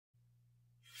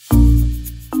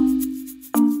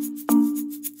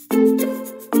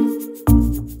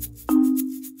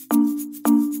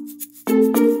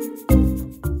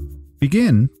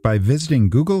Begin by visiting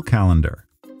Google Calendar.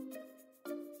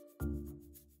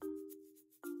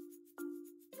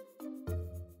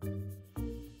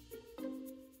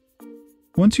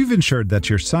 Once you've ensured that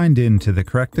you're signed in to the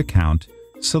correct account,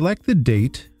 select the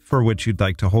date for which you'd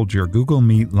like to hold your Google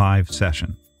Meet live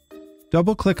session.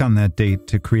 Double-click on that date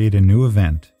to create a new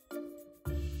event.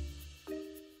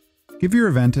 Give your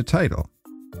event a title.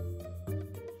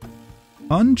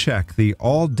 Uncheck the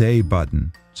All Day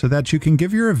button so that you can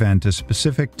give your event a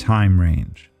specific time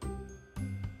range.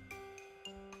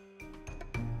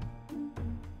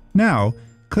 Now,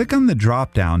 click on the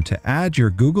drop-down to add your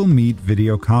Google Meet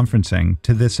video conferencing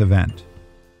to this event.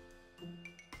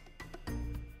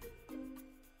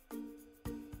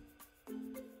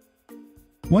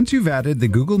 Once you've added the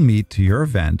Google Meet to your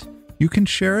event, you can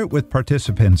share it with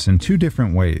participants in two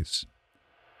different ways.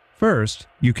 First,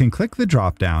 you can click the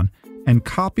drop-down and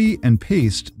copy and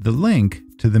paste the link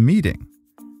to the meeting.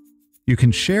 You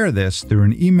can share this through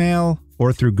an email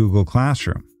or through Google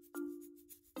Classroom.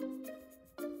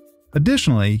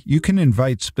 Additionally, you can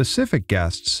invite specific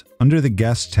guests under the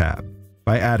Guests tab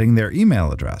by adding their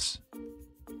email address.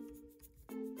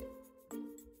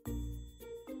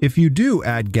 If you do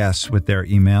add guests with their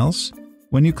emails,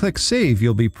 when you click Save,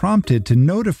 you'll be prompted to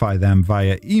notify them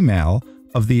via email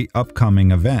of the upcoming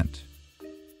event.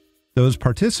 Those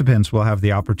participants will have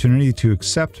the opportunity to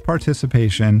accept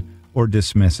participation or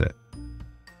dismiss it.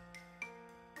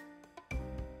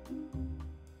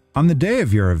 On the day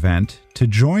of your event, to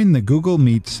join the Google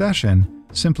Meet session,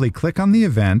 simply click on the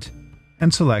event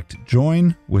and select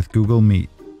Join with Google Meet.